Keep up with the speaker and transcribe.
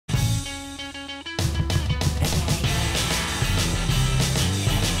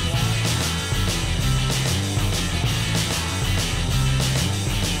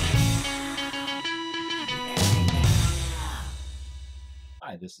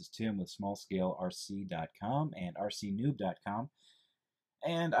is Tim with smallscalerc.com and RCNewb.com.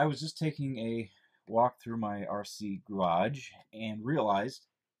 And I was just taking a walk through my RC garage and realized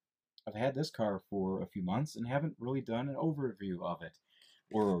I've had this car for a few months and haven't really done an overview of it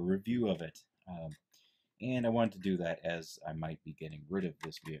or a review of it. And I wanted to do that as I might be getting rid of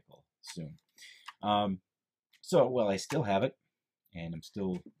this vehicle soon. Well, I still have it, and I'm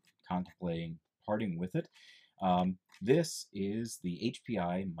still contemplating parting with it. This is the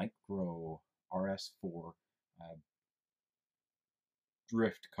HPI Micro RS4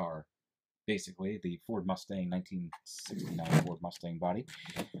 drift car. Basically, the Ford Mustang, 1969 Ford Mustang body.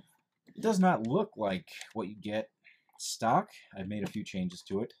 It does not look like what you get stock. I've made a few changes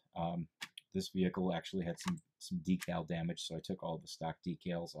to it. This vehicle actually had some decal damage, so I took all the stock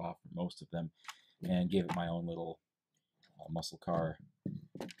decals off, most of them, and gave it my own little muscle car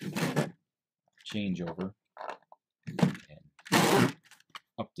changeover and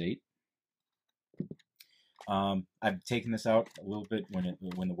update. I've taken this out a little bit when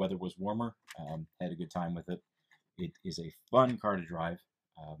the weather was warmer. Had a good time with it. It is a fun car to drive.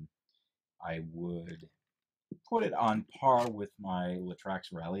 I would put it on par with my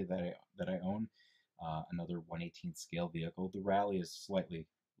Latrax Rally that I own, another 1/18 scale vehicle. The Rally is slightly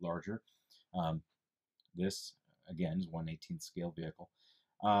larger. This again is 1/18 scale vehicle.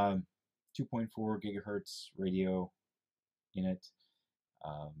 2.4 gigahertz radio in it.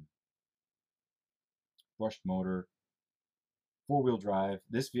 Brushed motor. 4-wheel drive.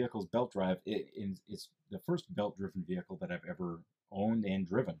 This vehicle's belt drive. It's the first belt-driven vehicle that I've ever owned and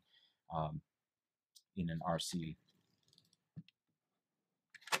driven in an RC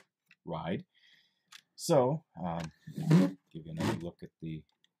ride. So, give you another look at the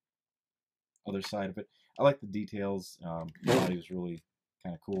other side of it. I like the details. The body was really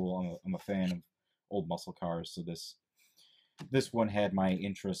kind of cool. I'm a fan of old muscle cars, so this one had my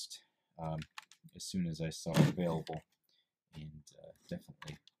interest as soon as I saw it available, and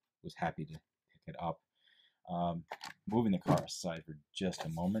definitely was happy to pick it up. Moving the car aside for just a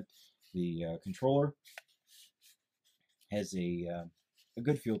moment, the controller has a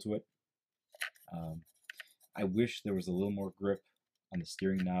good feel to it. I wish there was a little more grip on the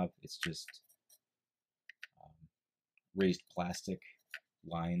steering knob. It's just raised plastic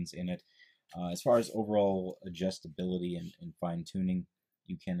lines in it. As far as overall adjustability and fine-tuning,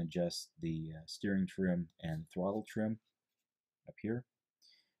 you can adjust the steering trim and throttle trim up here.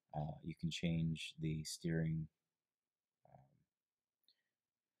 You can change the steering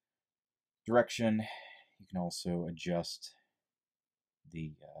direction. You can also adjust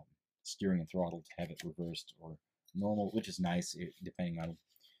the steering and throttle to have it reversed or normal, which is nice, depending on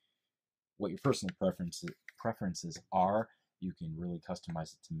what your personal preferences are. You can really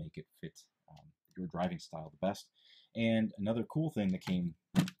customize it to make it fit your driving style the best. And another cool thing that came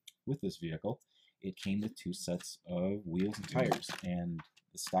with this vehicle, it came with 2 sets of wheels and tires. And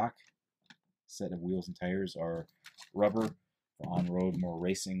the stock set of wheels and tires are rubber for on-road, more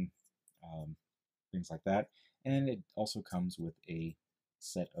racing, things like that. And it also comes with a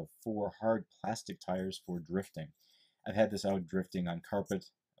set of 4 hard plastic tires for drifting. I've had this out drifting on carpet,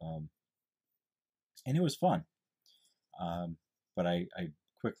 and it was fun. But I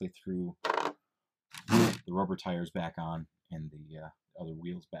quickly threw the rubber tires back on and the other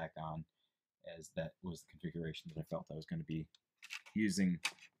wheels back on, as that was the configuration that I felt I was going to be using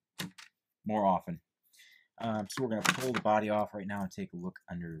more often. So we're going to pull the body off right now and take a look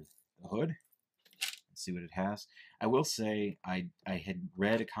under the hood and see what it has. I will say I had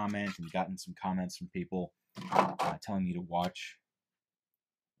read a comment and gotten some comments from people telling me to watch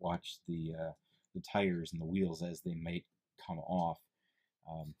the tires and the wheels as they might come off.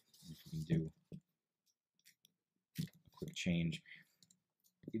 If we can do a quick change,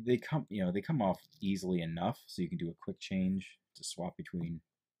 they come off easily enough, so you can do a quick change to swap between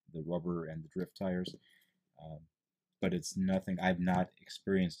the rubber and the drift tires. But it's nothing. I've not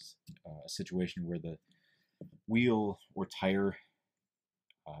experienced a situation where the wheel or tire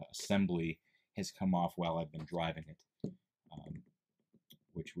assembly has come off while I've been driving it,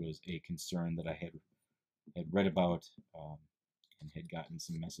 which was a concern that I had read about and had gotten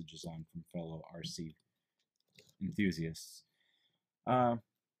some messages on from fellow RC enthusiasts.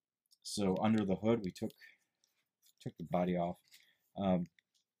 So under the hood, we took the body off.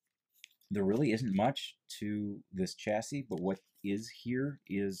 There really isn't much to this chassis, but what is here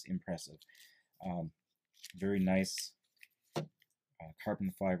is impressive. Very nice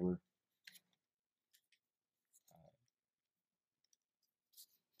carbon fiber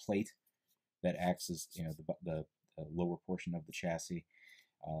plate that acts as the lower portion of the chassis.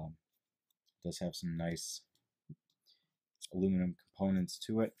 Does have some nice aluminum components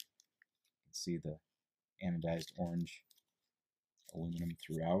to it. You can see the anodized orange aluminum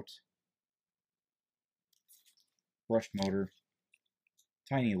throughout. Brush motor,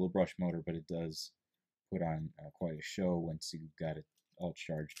 tiny little brush motor, but it does put on quite a show once you've got it all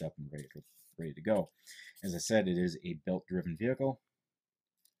charged up and ready to go. As I said, it is a belt-driven vehicle.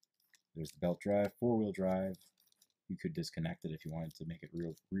 There's the belt drive, four-wheel drive. You could disconnect it if you wanted to make it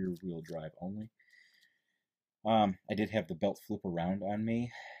rear-wheel drive only. I did have the belt flip around on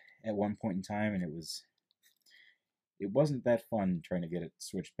me at one point in time, and it wasn't that fun trying to get it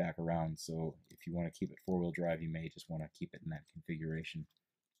switched back around. So if you want to keep it four-wheel drive, you may just want to keep it in that configuration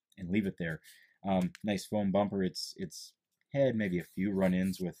and leave it there. Nice foam bumper. It's had maybe a few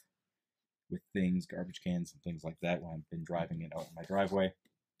run-ins with things, garbage cans and things like that when I've been driving it out in my driveway.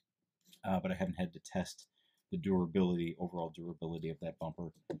 But I haven't had to test the durability, overall durability of that bumper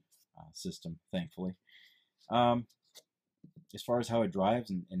system, thankfully. As far as how it drives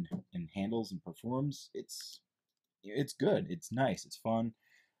and handles and performs, it's good. It's nice. It's fun.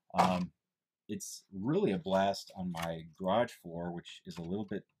 It's really a blast on my garage floor, which is a little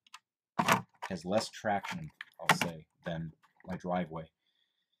bit, has less traction, I'll say, than my driveway.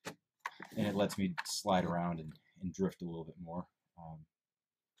 And it lets me slide around and drift a little bit more.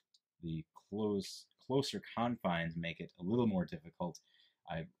 The closer confines make it a little more difficult.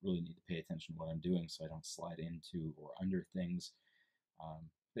 I really need to pay attention to what I'm doing so I don't slide into or under things.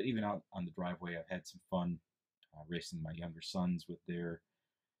 But even out on the driveway, I've had some fun racing my younger sons with their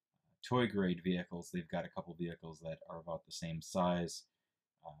toy grade vehicles. They've got a couple vehicles that are about the same size.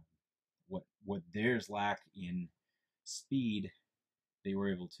 What theirs lack in speed, they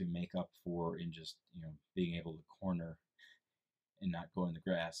were able to make up for in just being able to corner and not go in the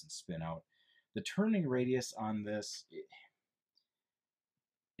grass and spin out. The turning radius on this,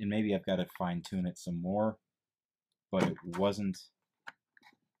 and maybe I've got to fine tune it some more, but it wasn't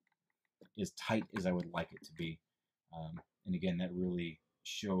as tight as I would like it to be. And again, that really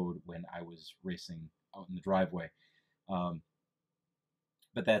showed when I was racing out in the driveway.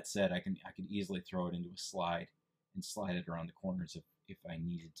 But that said, I could easily throw it into a slide and slide it around the corners if I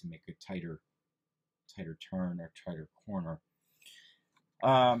needed to make a tighter turn or tighter corner.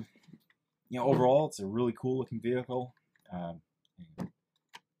 Overall, it's a really cool looking vehicle.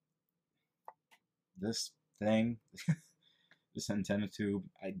 This thing, this antenna tube,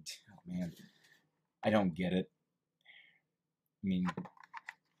 I don't get it. I mean,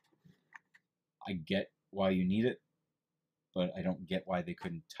 I get why you need it, but I don't get why they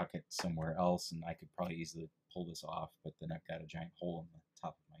couldn't tuck it somewhere else, and I could probably easily pull this off, but then I've got a giant hole in the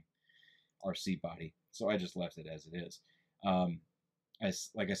top of my RC body, so I just left it as it is.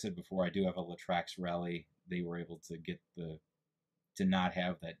 Like I said before, I do have a Latrax Rally. They were able to get to not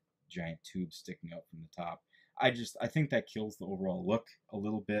have that giant tube sticking out from the top. I think that kills the overall look a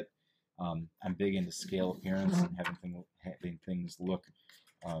little bit. I'm big into scale appearance and having things look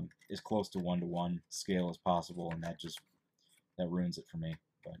as close to 1-to-1 scale as possible, and that ruins it for me.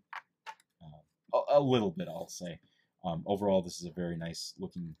 But a little bit, I'll say. Overall, this is a very nice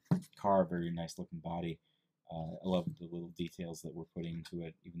looking car, very nice looking body. I love the little details that we're putting into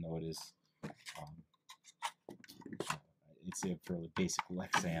it, even though it is it's a fairly basic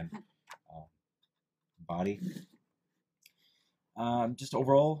Lexan body. Just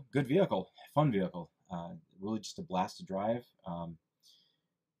overall, good vehicle, fun vehicle. Really just a blast to drive.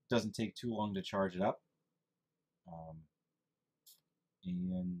 Doesn't take too long to charge it up.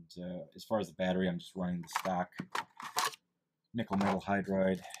 And as far as the battery, I'm just running the stock nickel metal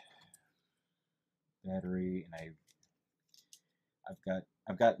hydride battery, and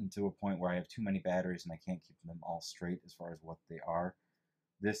I've gotten to a point where I have too many batteries and I can't keep them all straight as far as what they are.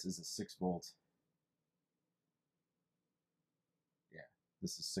 This is a 6-volt. Yeah,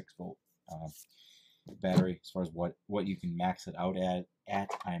 this is 6-volt battery. As far as what you can max it out at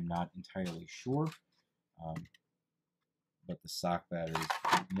I'm not entirely sure. But the stock battery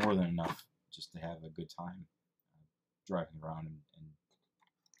is more than enough just to have a good time driving around and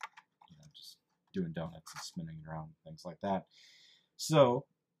just doing donuts and spinning around, things like that. So,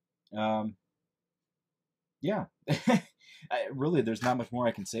 yeah, really, there's not much more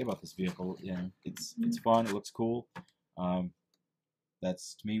I can say about this vehicle. It's fun. It looks cool.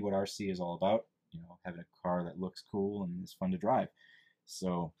 That's to me what RC is all about. Having a car that looks cool and is fun to drive.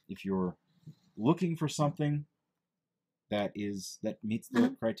 So, if you're looking for something that meets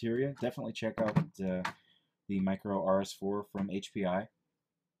the criteria, definitely check out the Micro RS4 from HPI.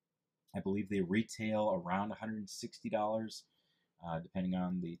 I believe they retail around $160. Depending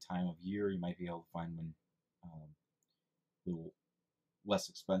on the time of year, you might be able to find one a little less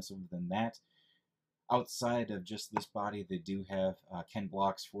expensive than that. outside of just this body, they do have Ken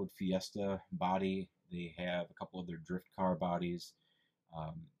Block's Ford Fiesta body. They have a couple other drift car bodies.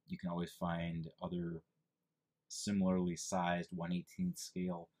 You can always find other similarly sized 1/18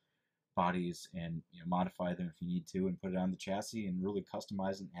 scale bodies and modify them if you need to, and put it on the chassis and really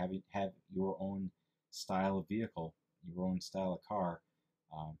customize it and have your own style of vehicle, your own style of car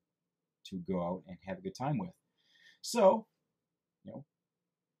to go out and have a good time with. So,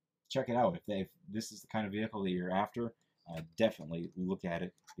 check it out. If this is the kind of vehicle that you're after, definitely look at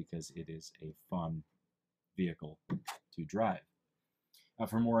it because it is a fun vehicle to drive.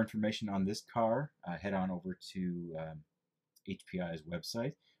 For more information on this car, head on over to HPI's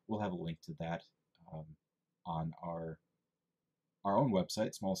website. We'll have a link to that on our own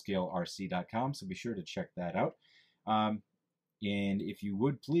website, smallscalerc.com, so be sure to check that out. And if you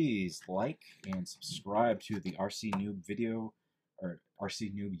would please like and subscribe to the RCNewb video or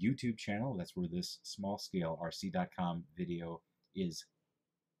RCNewb YouTube channel. That's where this smallscalerc.com video is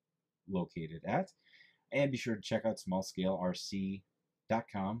located at. And be sure to check out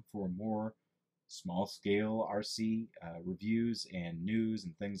smallscalerc.com for more small-scale RC reviews and news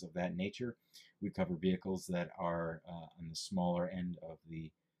and things of that nature. We cover vehicles that are on the smaller end of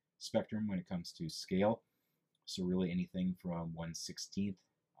the spectrum when it comes to scale. So really anything from 1/16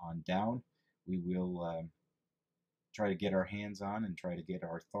 on down, we will try to get our hands on and try to get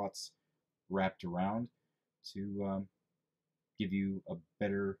our thoughts wrapped around to give you a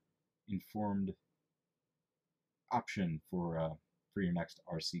better informed option for your next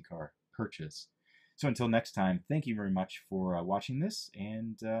RC car purchase. So until next time, thank you very much for watching this,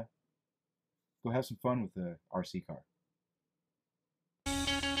 and go have some fun with the RC car.